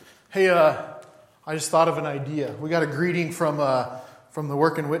Hey, I just thought of an idea. We got a greeting from the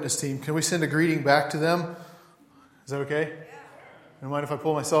Work and Witness team. Can we send a greeting back to them? Is that okay? Yeah. Don't mind if I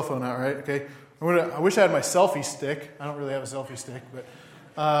pull my cell phone out, right? Okay. I wish I had my selfie stick. I don't really have a selfie stick, but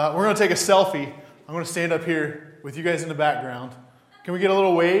we're going to take a selfie. I'm going to stand up here with you guys in the background. Can we get a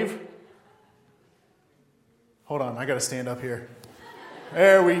little wave? Hold on, I got to stand up here.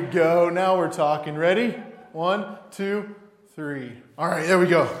 There we go. Now we're talking. Ready? 1, 2, 3. All right, there we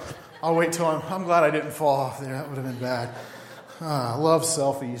go. I'll wait till I'm glad I didn't fall off there. That would have been bad. I love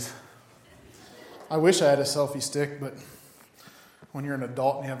selfies. I wish I had a selfie stick, but when you're an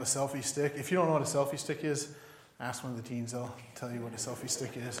adult and you have a selfie stick, if you don't know what a selfie stick is, ask one of the teens. They'll tell you what a selfie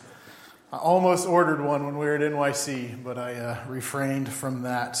stick is. I almost ordered one when we were at NYC, but I refrained from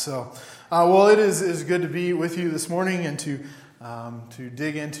that. So, it is good to be with you this morning and to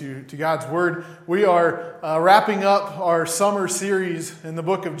dig into God's Word. We are wrapping up our summer series in the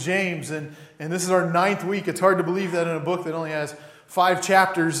book of James, and this is our 9th week. It's hard to believe that in a book that only has 5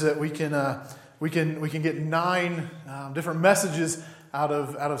 chapters that we can get 9 different messages out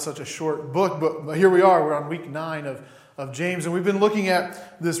of such a short book. But here we are. We're on week 9 of James, and we've been looking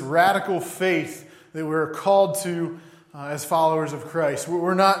at this radical faith that we're called to as followers of Christ.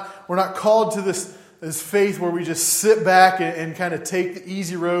 We're not called to this faith where we just sit back and kind of take the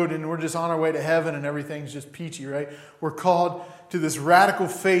easy road and we're just on our way to heaven and everything's just peachy, right? We're called to this radical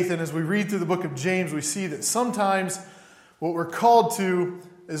faith, and as we read through the book of James, we see that sometimes what we're called to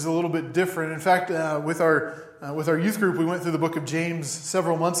is a little bit different. In fact, with our youth group, we went through the book of James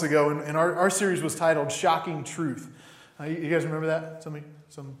several months ago, and our series was titled Shocking Truth. You guys remember that?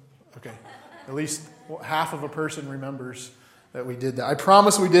 Okay. At least half of a person remembers that we did that. I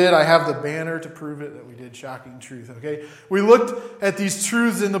promise we did. I have the banner to prove it that we did Shocking Truth, okay? We looked at these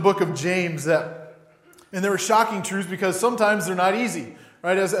truths in the book of James and they were shocking truths because sometimes they're not easy,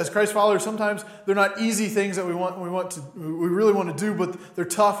 right? As Christ followers, sometimes they're not easy things that we really want to do, but they're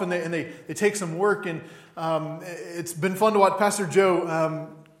tough and they take some work. And it's been fun to watch. Pastor Joe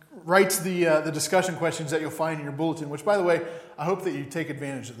writes the discussion questions that you'll find in your bulletin, which, by the way, I hope that you take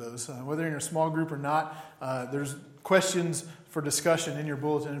advantage of those. Whether you're in a small group or not, there's questions for discussion in your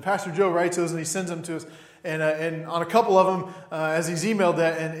bulletin. And Pastor Joe writes those and he sends them to us. And on a couple of them, as he's emailed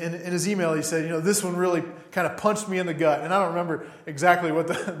that, and in his email he said, this one really kind of punched me in the gut. And I don't remember exactly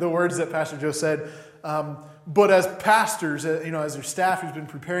what the words that Pastor Joe said. But as pastors, as their staff who's been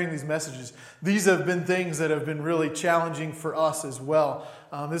preparing these messages, these have been things that have been really challenging for us as well.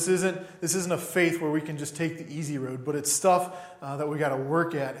 This isn't a faith where we can just take the easy road, but it's stuff that we got to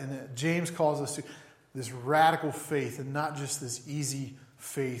work at, and that James calls us to this radical faith, and not just this easy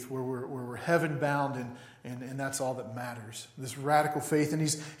faith where we're heaven bound and that's all that matters. This radical faith, and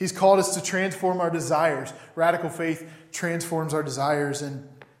he's called us to transform our desires. Radical faith transforms our desires, and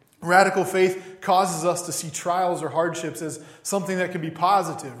radical faith causes us to see trials or hardships as something that can be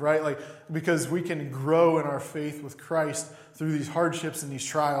positive, right? Because we can grow in our faith with Christ through these hardships and these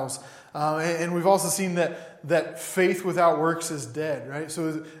trials. And we've also seen that faith without works is dead, right?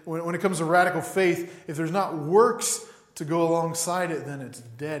 So when it comes to radical faith, if there's not works to go alongside it, then it's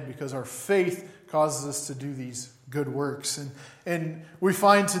dead, because our faith causes us to do these good works. And we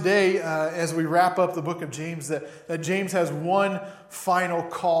find today, as we wrap up the book of James, that James has one final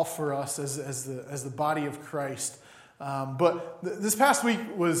call for us as the body of Christ. But this past week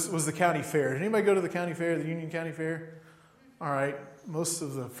was the county fair. Did anybody go to the county fair, the Union County Fair? All right. Most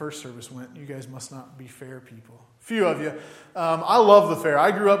of the first service went. You guys must not be fair people. A few of you. I love the fair.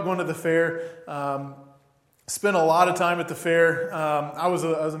 I grew up going to the fair. Spent a lot of time at the fair. I was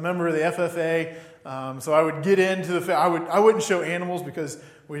a member of the FFA, so I would get into the fair. I wouldn't show animals because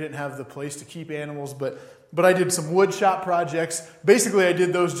we didn't have the place to keep animals, but I did some wood shop projects. Basically, I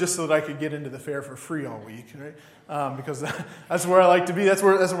did those just so that I could get into the fair for free all week, right? Because that's where I like to be. That's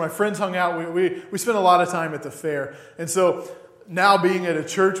where my friends hung out. We spent a lot of time at the fair, and so now being at a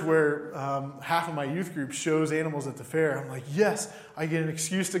church where half of my youth group shows animals at the fair, I'm like, yes, I get an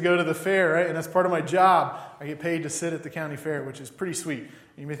excuse to go to the fair, right? And that's part of my job. I get paid to sit at the county fair, which is pretty sweet.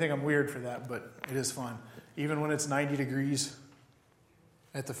 You may think I'm weird for that, but it is fun. Even when it's 90 degrees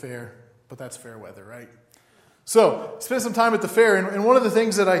at the fair, but that's fair weather, right? So, spent some time at the fair, and one of the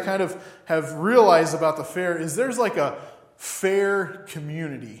things that I kind of have realized about the fair is there's like a fair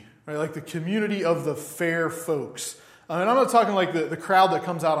community, right? Like the community of the fair folks. And I'm not talking like the crowd that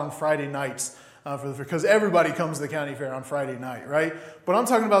comes out on Friday nights for the fair, because everybody comes to the county fair on Friday night, right? But I'm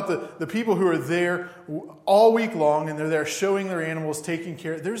talking about the people who are there all week long, and they're there showing their animals, taking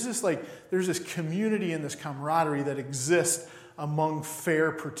care. There's this community and this camaraderie that exists among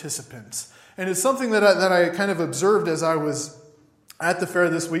fair participants, and it's something that I kind of observed as I was at the fair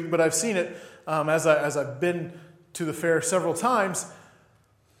this week, but I've seen it as I've been to the fair several times.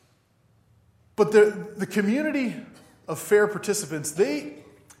 But the community of fair participants,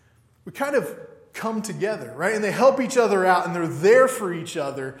 we kind of come together, right? And they help each other out, and they're there for each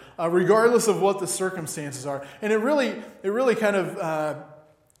other, regardless of what the circumstances are. And it really kind of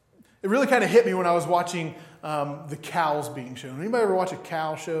hit me when I was watching the cows being shown. Anybody ever watch a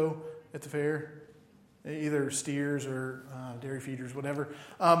cow show at the fair? Either steers or dairy feeders, whatever.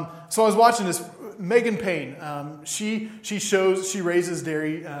 So I was watching this. Megan Payne, she raises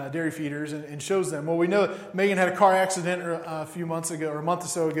dairy feeders and shows them. Well, we know that Megan had a car accident a few months ago, or a month or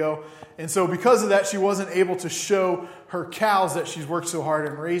so ago, and so because of that, she wasn't able to show her cows that she's worked so hard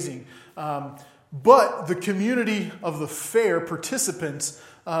in raising. But the community of the fair participants,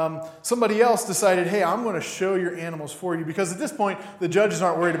 somebody else decided, hey, I'm going to show your animals for you, because at this point the judges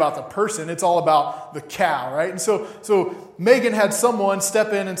aren't worried about the person, it's all about the cow, right? And so Megan had someone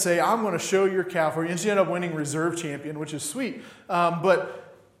step in and say, I'm going to show your cow for you, and she ended up winning reserve champion, which is sweet. But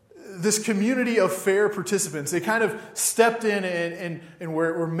this community of fair participants, they kind of stepped in, and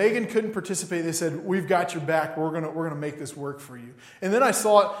where Megan couldn't participate, they said, we've got your back, we're going to make this work for you. And then I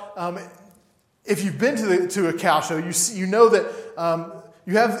saw it. If you've been to a cow show, you know that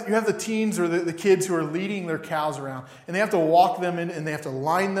you have the teens or the kids who are leading their cows around, and they have to walk them in, and they have to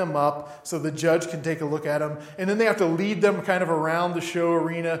line them up so the judge can take a look at them, and then they have to lead them kind of around the show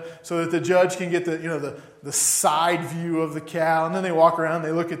arena so that the judge can get the side view of the cow, and then they walk around,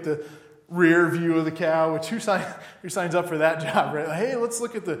 they look at the rear view of the cow. Which who signs up for that job, right? Like, hey, let's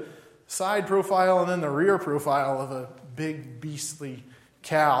look at the side profile and then the rear profile of a big beastly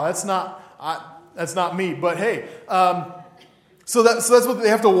cow. That's not me, but hey. So that's what they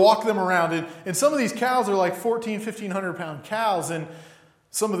have to walk them around. And some of these cows are like 1,500 pound cows, and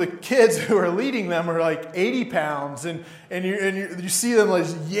some of the kids who are leading them are like 80 pounds. And you see them like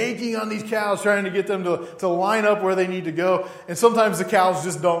yanking on these cows, trying to get them to line up where they need to go. And sometimes the cows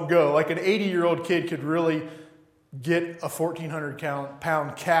just don't go. Like an 80-year-old kid could really get a 1,400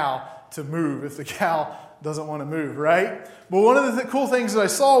 pound cow to move if the cow doesn't want to move, right? But one of the cool things that I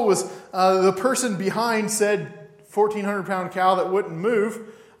saw was the person behind said 1,400 pound cow that wouldn't move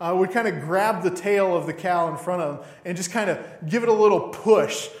would kind of grab the tail of the cow in front of him and just kind of give it a little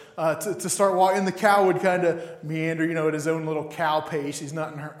push to start walking. And the cow would kind of meander, at his own little cow pace. He's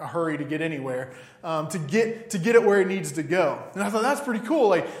not in a hurry to get anywhere, to get it where it needs to go. And I thought that's pretty cool.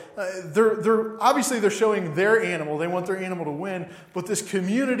 Like they're obviously showing their animal. They want their animal to win, but this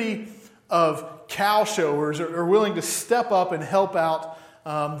community of cow showers are willing to step up and help out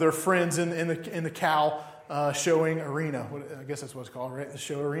their friends in the cow showing arena. I guess that's what it's called, right? The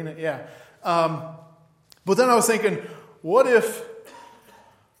show arena, yeah. But then I was thinking, what if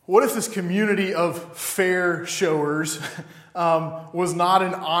this community of fair showers was not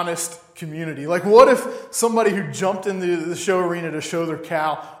an honest community? Like, what if somebody who jumped in the show arena to show their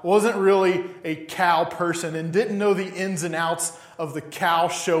cow wasn't really a cow person and didn't know the ins and outs of the cow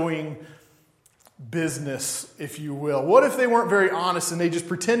showing business, if you will? What if they weren't very honest and they just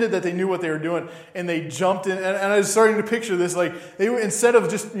pretended that they knew what they were doing and they jumped in? And I was starting to picture this, like they instead of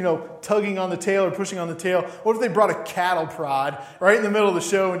just tugging on the tail or pushing on the tail, what if they brought a cattle prod right in the middle of the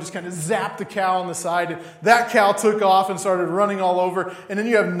show and just kind of zapped the cow on the side, and that cow took off and started running all over, and then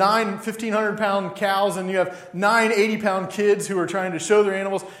you have 9 1,500 pound cows and you have 9 80 pound kids who are trying to show their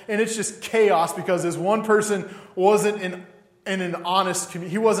animals, and it's just chaos because this one person wasn't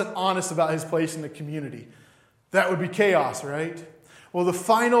he wasn't honest about his place in the community. That would be chaos, right? Well, the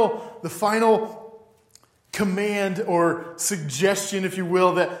final command or suggestion, if you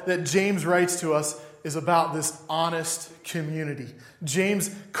will, that James writes to us is about this honest community. James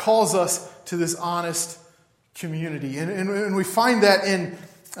calls us to this honest community, and we find that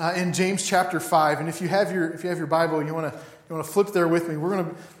in James chapter 5. And if you have your Bible and you want to flip there with me, we're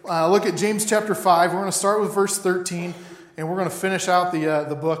going to look at James chapter 5. We're going to start with verse 13. And we're going to finish out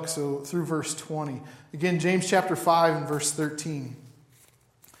the book, so through verse 20. Again, James chapter 5 and verse 13.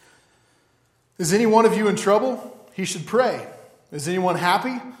 Is any one of you in trouble? He should pray. Is anyone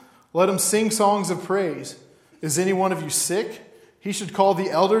happy? Let him sing songs of praise. Is any one of you sick? He should call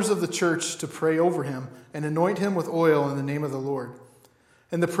the elders of the church to pray over him and anoint him with oil in the name of the Lord.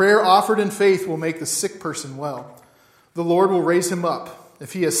 And the prayer offered in faith will make the sick person well. The Lord will raise him up.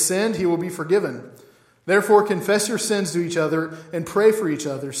 If he has sinned, he will be forgiven. Therefore, confess your sins to each other and pray for each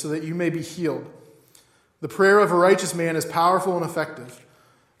other so that you may be healed. The prayer of a righteous man is powerful and effective.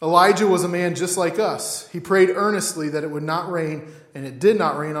 Elijah was a man just like us. He prayed earnestly that it would not rain, and it did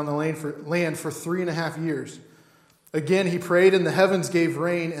not rain on the land for 3.5 years. Again, he prayed, and the heavens gave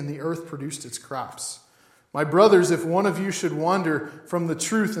rain, and the earth produced its crops. My brothers, if one of you should wander from the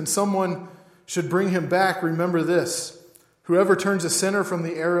truth and someone should bring him back, remember this. Whoever turns a sinner from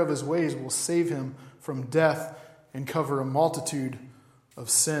the error of his ways will save him from death and cover a multitude of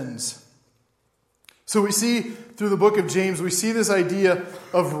sins. So we see through the book of James, we see this idea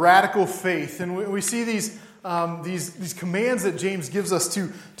of radical faith. And we see these commands that James gives us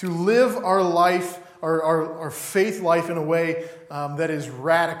to live our life, our faith life in a way that is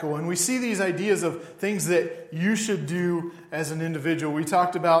radical. And we see these ideas of things that you should do as an individual. We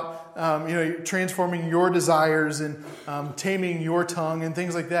talked about transforming your desires and taming your tongue and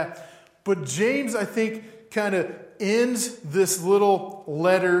things like that. But James, I think, kind of ends this little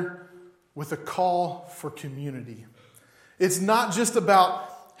letter with a call for community. It's not just about,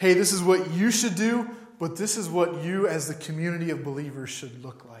 hey, this is what you should do, but this is what you as the community of believers should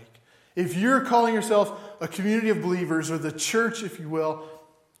look like. If you're calling yourself a community of believers, or the church, if you will,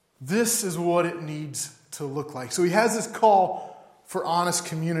 this is what it needs to look like. So he has this call for honest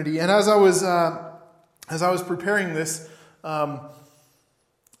community. And as I was preparing this, I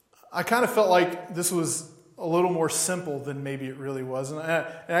kind of felt like this was a little more simple than maybe it really was. And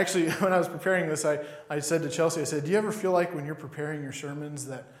actually, when I was preparing this, I said to Chelsea, I said, do you ever feel like when you're preparing your sermons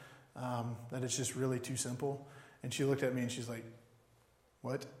that it's just really too simple? And she looked at me and she's like,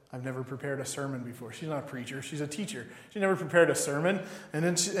 what? I've never prepared a sermon before. She's not a preacher. She's a teacher. She never prepared a sermon. And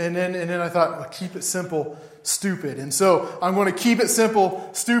then I thought, well, keep it simple, stupid. And so I'm going to keep it simple,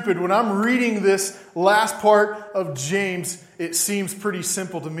 stupid. When I'm reading this last part of James, it seems pretty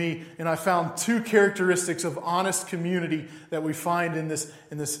simple to me. And I found two characteristics of honest community that we find in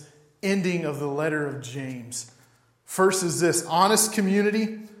this ending of the letter of James. First is this: honest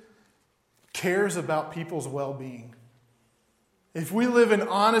community cares about people's well-being. If we live in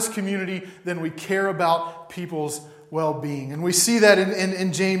honest community, then we care about people's well-being. And we see that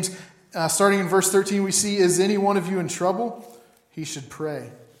in James, starting in verse 13, we see, is any one of you in trouble? He should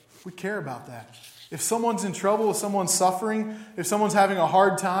pray. We care about that. If someone's in trouble, if someone's suffering, if someone's having a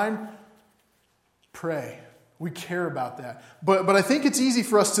hard time, pray. We care about that. But I think it's easy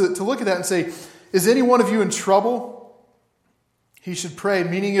for us to look at that and say, is any one of you in trouble? He should pray.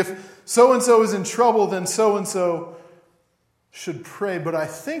 Meaning if so-and-so is in trouble, then so-and-so should pray. But I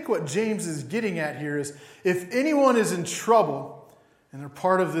think what James is getting at here is, if anyone is in trouble, and they're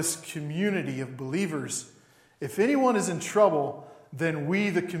part of this community of believers, if anyone is in trouble, then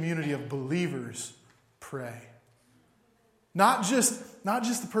we, the community of believers, pray. Not just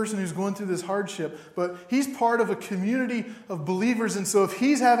the person who's going through this hardship, but he's part of a community of believers. And so if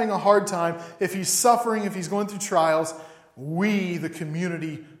he's having a hard time, if he's suffering, if he's going through trials, we, the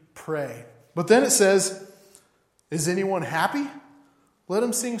community, pray. But then it says, is anyone happy? Let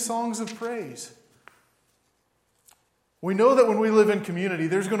him sing songs of praise. We know that when we live in community,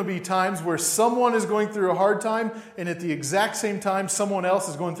 there's going to be times where someone is going through a hard time, and at the exact same time, someone else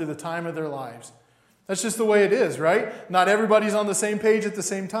is going through the time of their lives. That's just the way it is, right? Not everybody's on the same page at the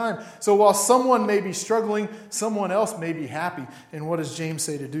same time. So while someone may be struggling, someone else may be happy. And what does James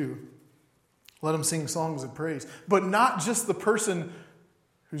say to do? Let him sing songs of praise. But not just the person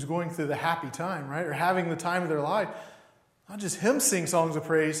who's going through the happy time, right? Or having the time of their life. Not just him sing songs of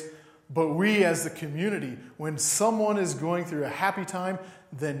praise, but we as the community. When someone is going through a happy time,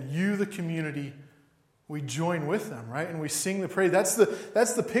 then you, the community, we join with them, right? And we sing the praise. That's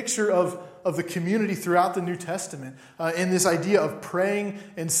the picture of the community throughout the New Testament. In this idea of praying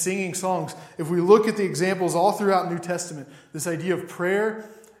and singing songs. If we look at the examples all throughout New Testament, this idea of prayer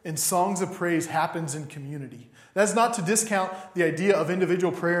and songs of praise happens in community. That's not to discount the idea of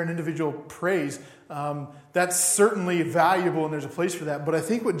individual prayer and individual praise. That's certainly valuable and there's a place for that. But I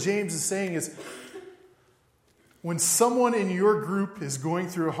think what James is saying is, when someone in your group is going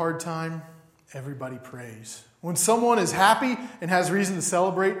through a hard time, everybody prays. When someone is happy and has reason to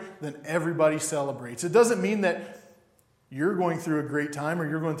celebrate, then everybody celebrates. It doesn't mean that you're going through a great time or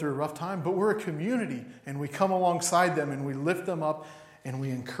you're going through a rough time, but we're a community and we come alongside them and we lift them up and we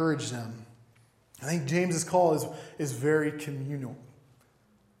encourage them. I think James's call is very communal.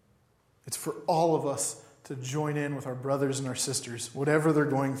 It's for all of us to join in with our brothers and our sisters, whatever they're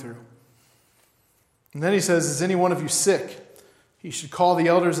going through. And then he says, is any one of you sick? He should call the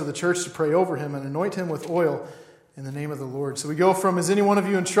elders of the church to pray over him and anoint him with oil in the name of the Lord. So we go from, is any one of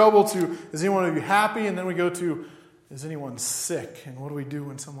you in trouble, to, is any one of you happy? And then we go to, is anyone sick? And what do we do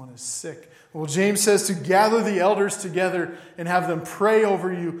when someone is sick? Well, James says to gather the elders together and have them pray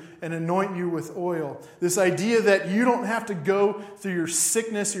over you and anoint you with oil. This idea that you don't have to go through your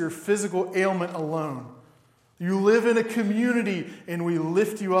sickness or your physical ailment alone. You live in a community and we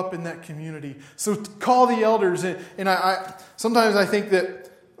lift you up in that community. So call the elders. And I sometimes I think that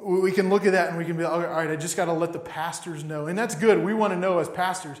we can look at that and we can be like, all right, I just got to let the pastors know. And that's good. We want to know as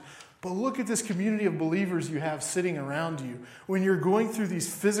pastors. But look at this community of believers you have sitting around you. When you're going through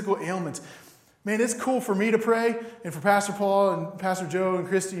these physical ailments, man, it's cool for me to pray and for Pastor Paul and Pastor Joe and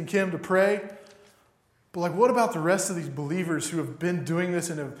Christy and Kim to pray. But like, what about the rest of these believers who have been doing this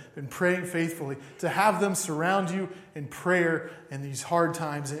and have been praying faithfully? To have them surround you in prayer in these hard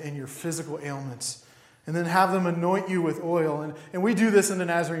times and your physical ailments. And then have them anoint you with oil. And we do this in the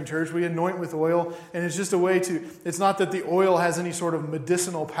Nazarene Church. We anoint with oil. And it's just a way to, it's not that the oil has any sort of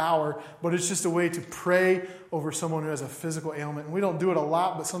medicinal power, but it's just a way to pray over someone who has a physical ailment. And we don't do it a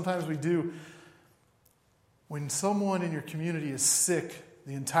lot, but sometimes we do. When someone in your community is sick,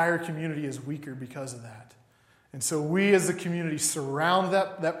 the entire community is weaker because of that. And so we as the community surround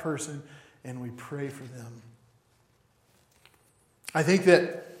that person and we pray for them. I think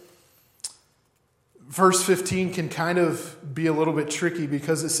that verse 15 can kind of be a little bit tricky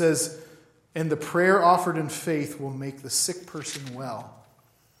because it says, and the prayer offered in faith will make the sick person well.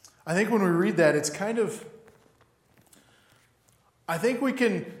 I think when we read that, it's kind of, I think we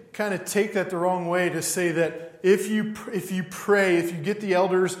can kind of take that the wrong way to say that if you pray, if you get the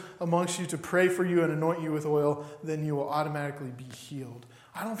elders amongst you to pray for you and anoint you with oil, then you will automatically be healed.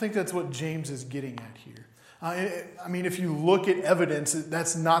 I don't think that's what James is getting at here. I mean, if you look at evidence,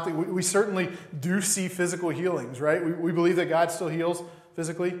 that's not that we certainly do see physical healings, right? We believe that God still heals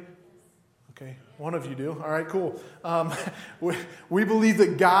physically. Okay, one of you do. All right, cool. We believe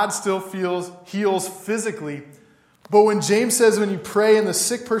that God still heals physically. But when James says when you pray and the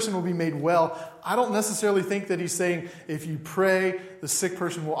sick person will be made well, I don't necessarily think that he's saying if you pray, the sick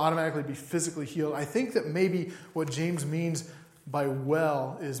person will automatically be physically healed. I think that maybe what James means by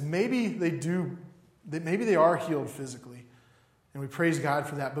well is maybe they are healed physically. And we praise God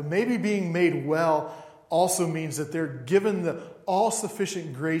for that. But maybe being made well also means that they're given the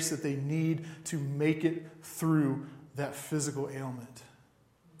all-sufficient grace that they need to make it through that physical ailment.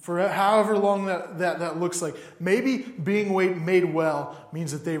 For however long that looks like. Maybe being made well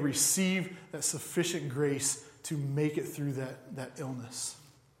means that they receive that sufficient grace to make it through that illness.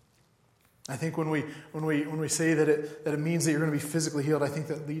 I think when we say that it means that you're going to be physically healed, I think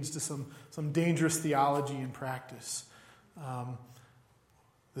that leads to some dangerous theology and practice.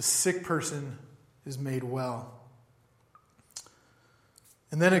 The sick person is made well.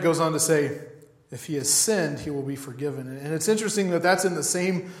 And then it goes on to say, if he has sinned, he will be forgiven. And it's interesting that that's in the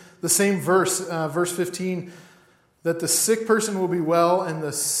same verse, verse 15, that the sick person will be well, and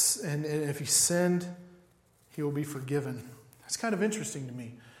if he sinned, he will be forgiven. That's kind of interesting to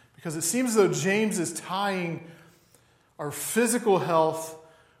me, because it seems as though James is tying our physical health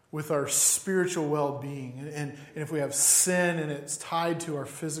with our spiritual well-being. And if we have sin and it's tied to our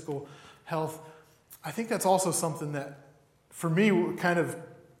physical health, I think that's also something that, for me, kind of,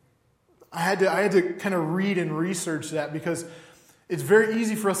 I had to kind of read and research that, because it's very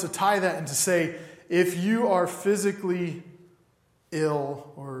easy for us to tie that and to say, if you are physically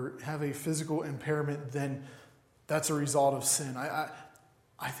ill or have a physical impairment, then that's a result of sin.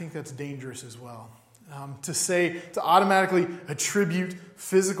 I think that's dangerous as well. To automatically attribute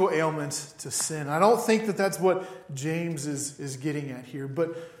physical ailments to sin. I don't think that that's what James is getting at here.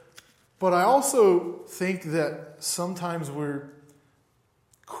 But I also think that sometimes we're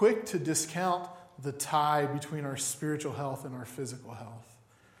quick to discount the tie between our spiritual health and our physical health.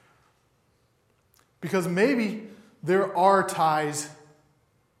 Because maybe there are ties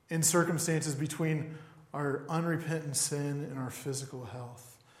in circumstances between our unrepentant sin and our physical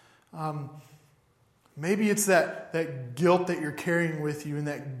health. Maybe it's that guilt that you're carrying with you, and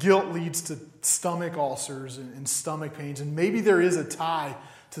that guilt leads to stomach ulcers and stomach pains. And maybe there is a tie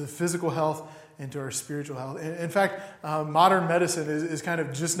to the physical health and to our spiritual health. In fact, modern medicine is kind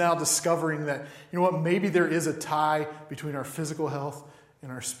of just now discovering that, you know what, maybe there is a tie between our physical health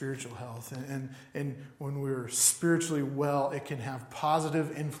and our spiritual health. And when we're spiritually well, it can have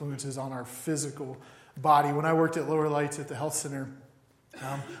positive influences on our physical body. When I worked at Lower Lights at the health center,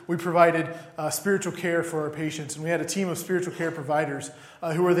 we provided spiritual care for our patients, and we had a team of spiritual care providers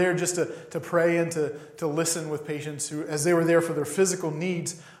who were there just to pray and to listen with patients who, as they were there for their physical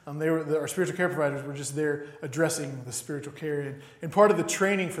needs, our spiritual care providers were just there addressing the spiritual care. And part of the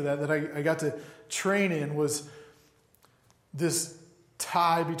training for that I got to train in was this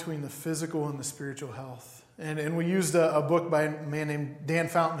tie between the physical and the spiritual health. And we used a book by a man named Dan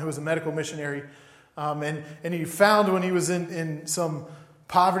Fountain, who was a medical missionary. And he found when he was in some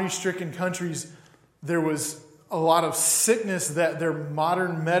poverty-stricken countries, there was a lot of sickness that their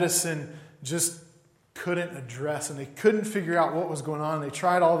modern medicine just couldn't address, and they couldn't figure out what was going on. They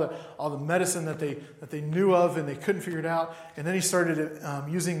tried all the medicine that they knew of, and they couldn't figure it out. And then he started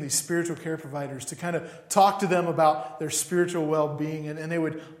using these spiritual care providers to kind of talk to them about their spiritual well-being, and they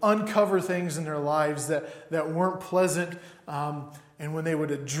would uncover things in their lives that weren't pleasant. And when they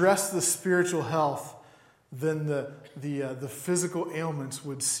would address the spiritual health, then the physical ailments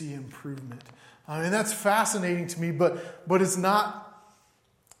would see improvement. And that's fascinating to me, but it's not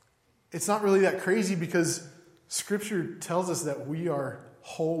really that crazy, because Scripture tells us that we are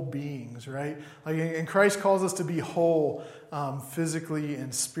whole beings, right? And Christ calls us to be whole physically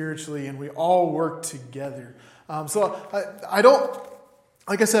and spiritually, and we all work together. So I don't,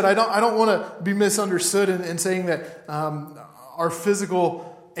 like I said, I don't want to be misunderstood in saying that our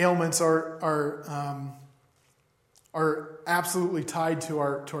physical ailments are absolutely tied to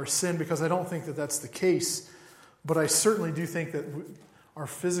our sin, because I don't think that that's the case. But I certainly do think that our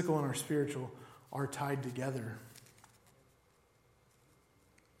physical and our spiritual are tied together.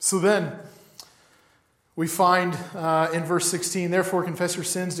 So then, we find in verse 16, therefore confess your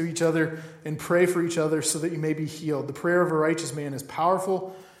sins to each other and pray for each other so that you may be healed. The prayer of a righteous man is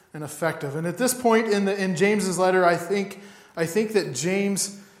powerful and effective. And at this point in James's letter, I think that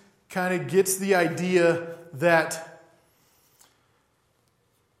James kind of gets the idea that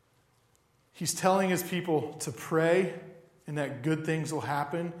he's telling his people to pray and that good things will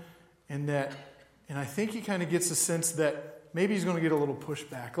happen, and I think he kind of gets a sense that maybe he's going to get a little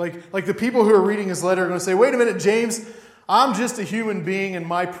pushback. Like the people who are reading his letter are going to say, wait a minute, James, I'm just a human being and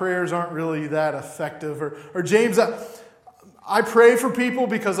my prayers aren't really that effective. Or James, I pray for people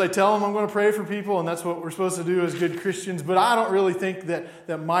because I tell them I'm going to pray for people, and that's what we're supposed to do as good Christians, but I don't really think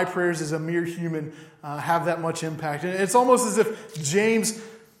that my prayers as a mere human have that much impact. And it's almost as if James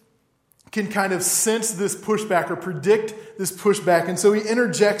can kind of sense this pushback or predict this pushback. And so he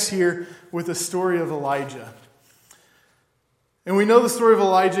interjects here with the story of Elijah. And we know the story of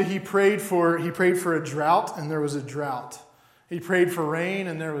Elijah. He prayed for a drought, and there was a drought. He prayed for rain,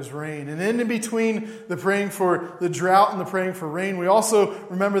 and there was rain. And then in between the praying for the drought and the praying for rain, we also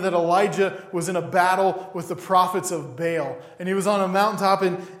remember that Elijah was in a battle with the prophets of Baal. And he was on a mountaintop,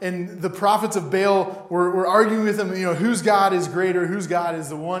 and the prophets of Baal were arguing with him, whose God is greater, whose God is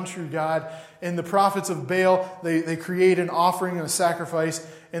the one true God. And the prophets of Baal, they create an offering and a sacrifice,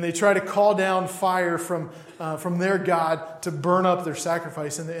 and they try to call down fire from their God to burn up their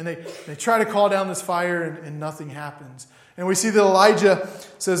sacrifice. And they try to call down this fire, and nothing happens. And we see that Elijah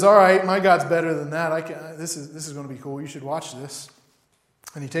says, all right, my God's better than that. This is going to be cool. You should watch this.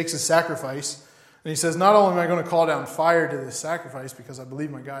 And he takes his sacrifice, and he says, not only am I going to call down fire to this sacrifice because I believe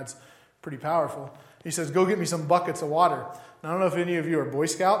my God's pretty powerful, he says, go get me some buckets of water. Now, I don't know if any of you are Boy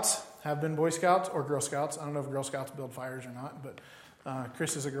Scouts, have been Boy Scouts, or Girl Scouts. I don't know if Girl Scouts build fires or not, but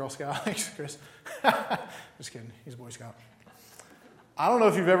Chris is a Girl Scout. Thanks, Chris. Just kidding. He's a Boy Scout. I don't know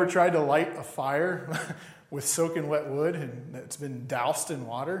if you've ever tried to light a fire with soaking wet wood and it's been doused in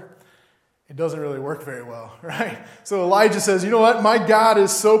water. It doesn't really work very well, right? So Elijah says, you know what? My God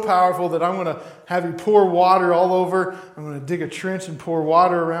is so powerful that I'm going to have you pour water all over. I'm going to dig a trench and pour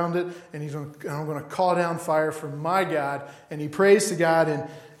water around it, and I'm going to call down fire from my God. And he prays to God,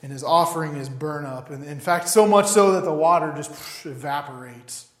 and his offering is burned up. And in fact, so much so that the water just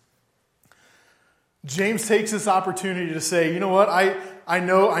evaporates. James takes this opportunity to say, you know what? I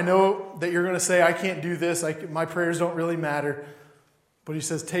know that you're going to say I can't do this. My prayers don't really matter. But he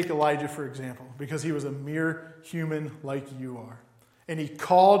says, take Elijah, for example, because he was a mere human like you are. And he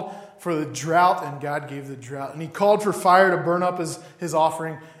called for the drought, and God gave the drought. And he called for fire to burn up his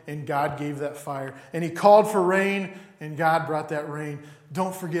offering, and God gave that fire. And he called for rain, and God brought that rain.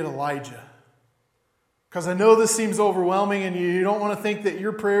 Don't forget Elijah. Because I know this seems overwhelming, and you don't want to think that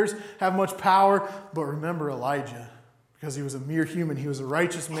your prayers have much power, but remember Elijah. Because he was a mere human. He was a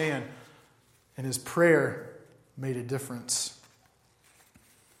righteous man, and his prayer made a difference.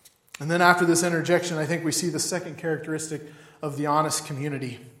 And then after this interjection, I think we see the second characteristic of the honest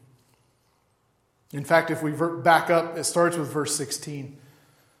community. In fact, if we back up, it starts with verse 16.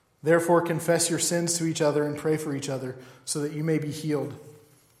 Therefore, confess your sins to each other and pray for each other so that you may be healed.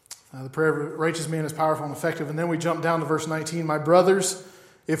 The prayer of a righteous man is powerful and effective. And then we jump down to verse 19. My brothers,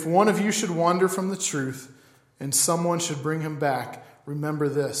 if one of you should wander from the truth and someone should bring him back, remember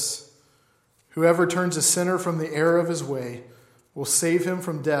this. Whoever turns a sinner from the error of his way will save him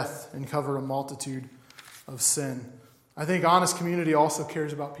from death and cover a multitude of sin. I think honest community also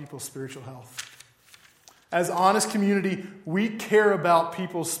cares about people's spiritual health. As honest community, we care about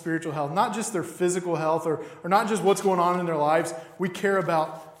people's spiritual health, not just their physical health or not just what's going on in their lives. We care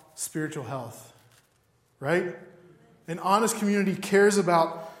about spiritual health, right? An honest community cares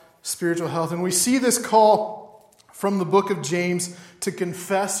about spiritual health. And we see this call from the book of James to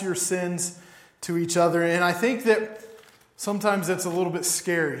confess your sins to each other. And I think that sometimes that's a little bit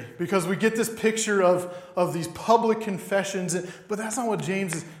scary because we get this picture of these public confessions, but that's not what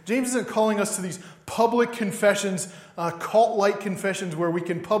James is. James isn't calling us to these public confessions, cult-like confessions where we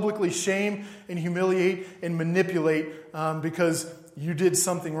can publicly shame and humiliate and manipulate because you did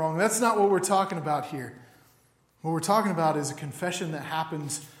something wrong. That's not what we're talking about here. What we're talking about is a confession that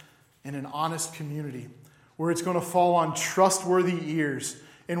happens in an honest community where it's going to fall on trustworthy ears.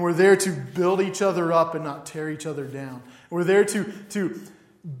 And we're there to build each other up and not tear each other down. We're there to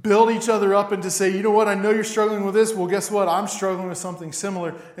build each other up and to say, you know what, I know you're struggling with this. Well, guess what? I'm struggling with something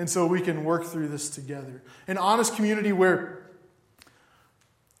similar. And so we can work through this together. An honest community where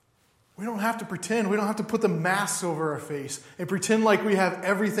we don't have to pretend. We don't have to put the masks over our face and pretend like we have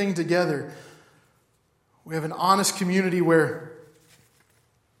everything together. We have an honest community where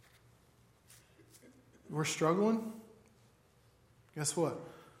we're struggling. Guess what?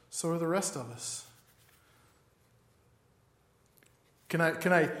 So are the rest of us. Can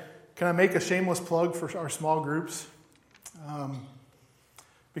I make a shameless plug for our small groups?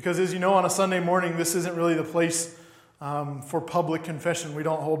 Because as you know, on a Sunday morning, this isn't really the place for public confession. We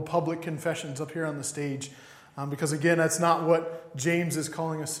don't hold public confessions up here on the stage. Because again, that's not what James is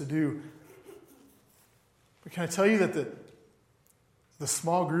calling us to do. But can I tell you that the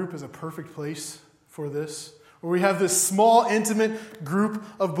small group is a perfect place for this? Where we have this small, intimate group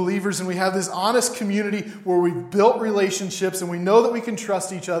of believers and we have this honest community where we've built relationships and we know that we can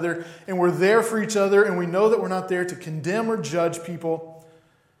trust each other and we're there for each other and we know that we're not there to condemn or judge people,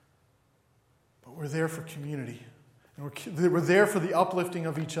 but we're there for community. And we're there for the uplifting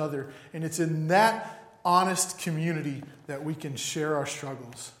of each other. And it's in that honest community that we can share our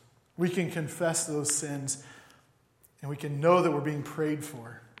struggles. We can confess those sins and we can know that we're being prayed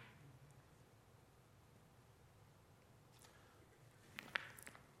for.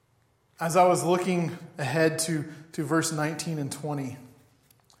 As I was looking ahead to verse 19 and 20,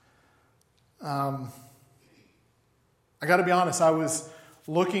 I got to be honest, I was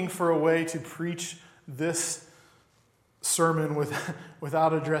looking for a way to preach this sermon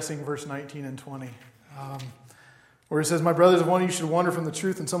without addressing verse 19 and 20. Where it says, "My brothers, if one of you should wander from the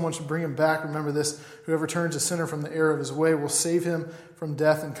truth and someone should bring him back, remember this, whoever turns a sinner from the error of his way will save him from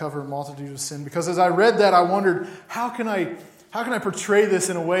death and cover a multitude of sin." Because as I read that, I wondered, how can I portray this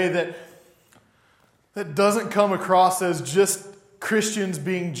in a way that doesn't come across as just Christians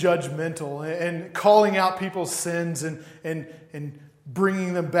being judgmental and calling out people's sins and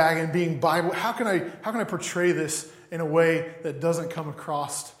bringing them back and being Bible. How can I portray this in a way that doesn't come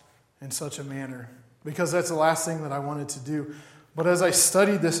across in such a manner? Because that's the last thing that I wanted to do. But as I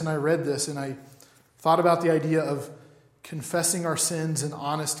studied this and I read this and I thought about the idea of confessing our sins in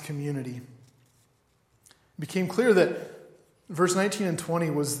honest community, it became clear that verse 19 and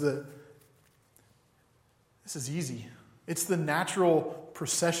 20 was this is easy. It's the natural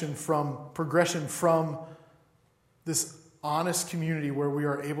progression from this honest community where we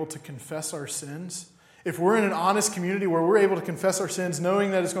are able to confess our sins. If we're in an honest community where we're able to confess our sins, knowing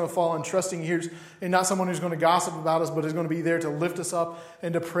that it's going to fall on trusting ears and not someone who's going to gossip about us, but is going to be there to lift us up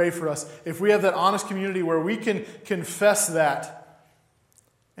and to pray for us. If we have that honest community where we can confess that,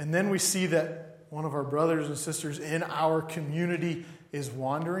 and then we see that one of our brothers and sisters in our community is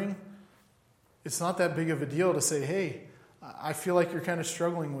wandering, it's not that big of a deal to say, hey, I feel like you're kind of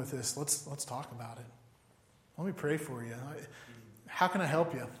struggling with this. Let's talk about it. Let me pray for you. How can I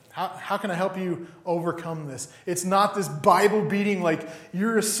help you? How can I help you overcome this? It's not this Bible beating like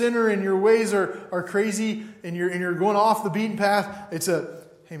you're a sinner and your ways are crazy and you're going off the beaten path. It's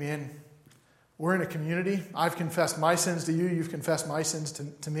hey man, we're in a community. I've confessed my sins to you. You've confessed my sins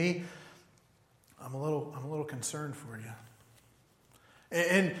to me. I'm a little concerned for you.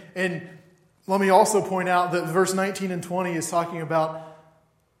 And let me also point out that verse 19 and 20 is talking about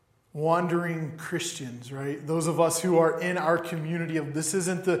wandering Christians, right? Those of us who are in our community of this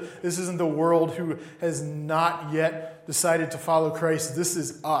isn't the world who has not yet decided to follow Christ. This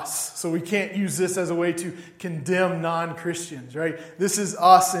is us. So we can't use this as a way to condemn non-Christians, right? This is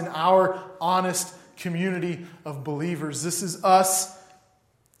us in our honest community of believers. This is us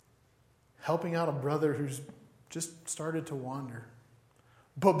helping out a brother who's just started to wander.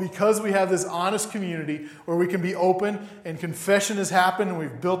 But because we have this honest community where we can be open and confession has happened and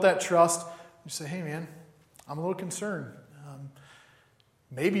we've built that trust, you say, hey man, I'm a little concerned.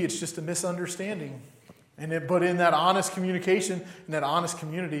 Maybe it's just a misunderstanding. But in that honest communication, in that honest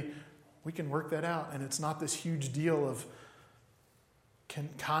community, we can work that out. And it's not this huge deal of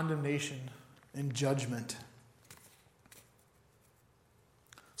condemnation and judgment.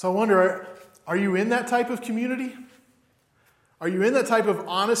 So I wonder, are you in that type of community? Are you in that type of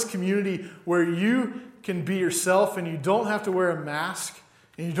honest community where you can be yourself and you don't have to wear a mask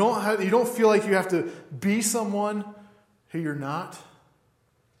and you don't feel like you have to be someone who you're not?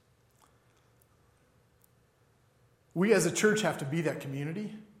 We as a church have to be that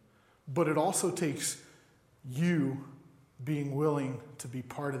community, but it also takes you being willing to be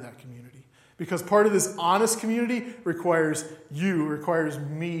part of that community. Because part of this honest community requires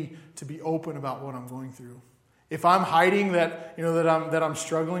me to be open about what I'm going through. If I'm hiding that I'm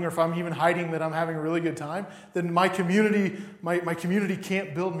struggling, or if I'm even hiding that I'm having a really good time, then my community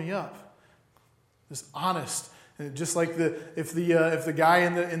can't build me up. This honest, and just like if the guy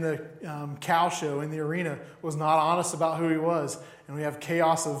in the cow show in the arena was not honest about who he was, and we have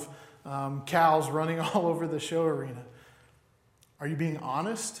chaos of cows running all over the show arena. Are you being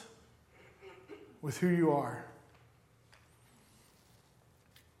honest with who you are?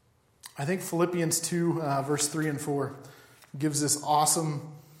 I think Philippians 2, verse 3 and 4 gives this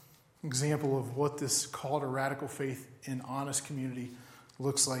awesome example of what this call to radical faith in honest community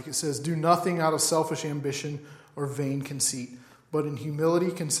looks like. It says, "Do nothing out of selfish ambition or vain conceit, but in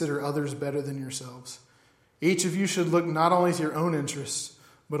humility consider others better than yourselves. Each of you should look not only to your own interests,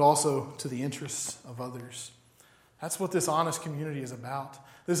 but also to the interests of others." That's what this honest community is about.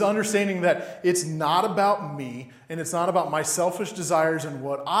 This understanding that it's not about me, and it's not about my selfish desires and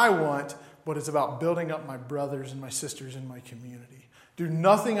what I want, but it's about building up my brothers and my sisters in my community. Do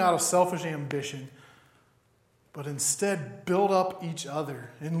nothing out of selfish ambition, but instead build up each other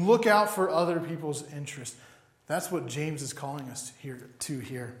and look out for other people's interests. That's what James is calling us here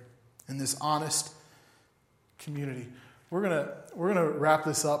in this honest community. We're gonna wrap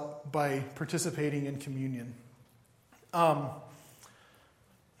this up by participating in communion.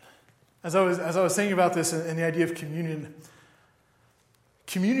 As I was thinking about this and the idea of communion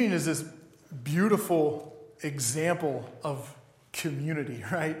is this beautiful example of community,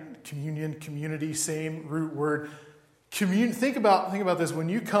 right? Communion, community, same root word. Think about this. When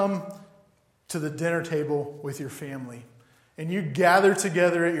you come to the dinner table with your family and you gather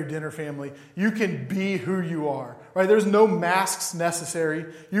together at your dinner family, you can be who you are, right? There's no masks necessary.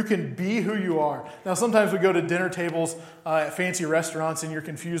 You can be who you are. Now, sometimes we go to dinner tables at fancy restaurants and you're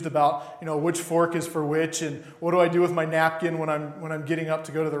confused about, which fork is for which, and what do I do with my napkin when I'm getting up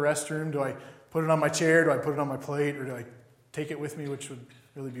to go to the restroom? Do I put it on my chair? Do I put it on my plate? Or do I take it with me, which would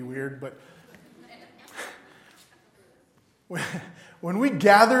really be weird. But when we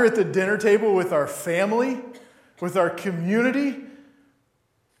gather at the dinner table with our family, with our community,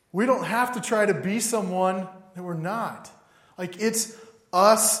 we don't have to try to be someone that we're not. Like, it's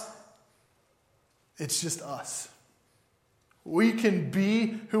us. It's just us. We can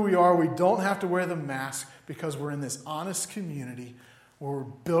be who we are. We don't have to wear the mask because we're in this honest community where we're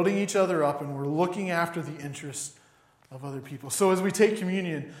building each other up and we're looking after the interests of other people. So as we take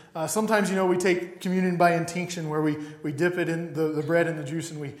communion, sometimes, we take communion by intinction, where we dip it in the bread and the juice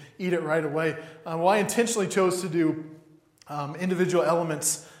and we eat it right away. Well, I intentionally chose to do individual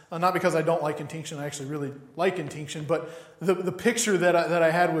elements, not because I don't like intinction. I actually really like intinction, but the picture that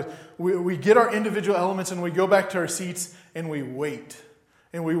I had was we get our individual elements and we go back to our seats and we wait.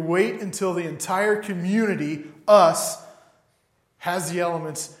 And we wait until the entire community, us, has the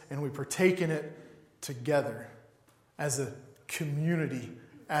elements and we partake in it together as a community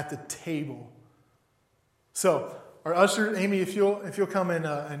at the table. So, our ushers, Amy, if you'll come in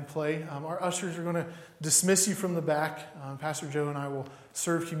and play, our ushers are going to dismiss you from the back. Pastor Joe and I will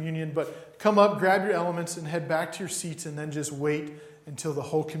serve communion, but come up, grab your elements, and head back to your seats, and then just wait until the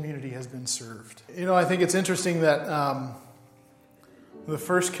whole community has been served. I think it's interesting that the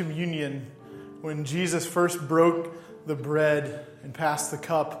first communion, when Jesus first broke the bread and passed the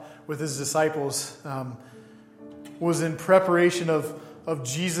cup with his disciples, was in preparation of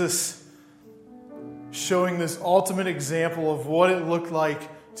Jesus showing this ultimate example of what it looked like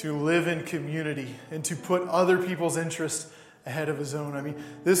to live in community and to put other people's interests ahead of his own. I mean,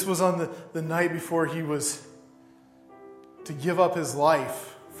 this was on the night before he was to give up his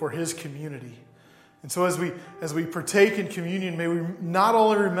life for his community. And so as we partake in communion, may we not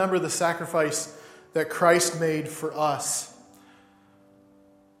only remember the sacrifice that Christ made for us,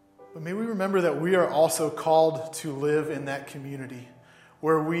 but may we remember that we are also called to live in that community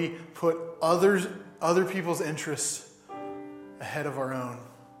where we put other people's interests ahead of our own.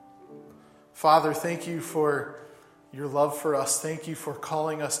 Father, thank you for your love for us. Thank you for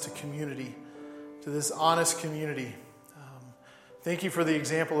calling us to community, to this honest community. Thank you for the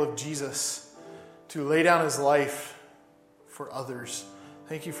example of Jesus to lay down his life for others.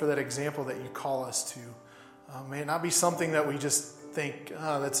 Thank you for that example that you call us to. May it not be something that we just think,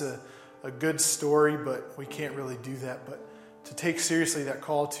 that's a good story, but we can't really do that. But to take seriously that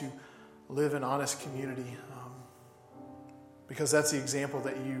call to live in honest community, because that's the example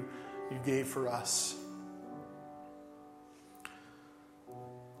that you gave for us.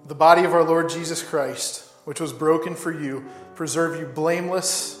 The body of our Lord Jesus Christ, which was broken for you, preserve you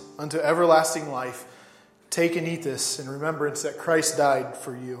blameless unto everlasting life. Take and eat this in remembrance that Christ died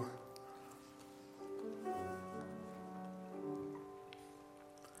for you.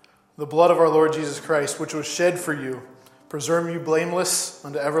 The blood of our Lord Jesus Christ, which was shed for you, preserve you blameless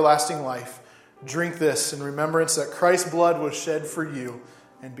unto everlasting life. Drink this in remembrance that Christ's blood was shed for you,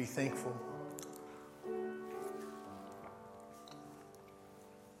 and be thankful.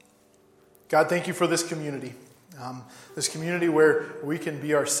 God, thank you for this community. This community where we can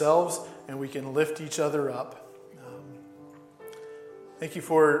be ourselves and we can lift each other up. Thank you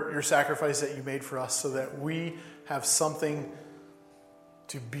for your sacrifice that you made for us so that we have something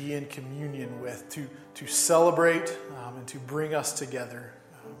to be in communion with, to celebrate and to bring us together.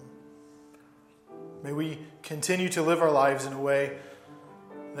 May we continue to live our lives in a way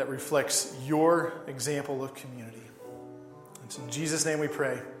that reflects your example of community. It's in Jesus' name we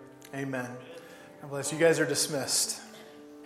pray. Amen. God bless. You guys are dismissed.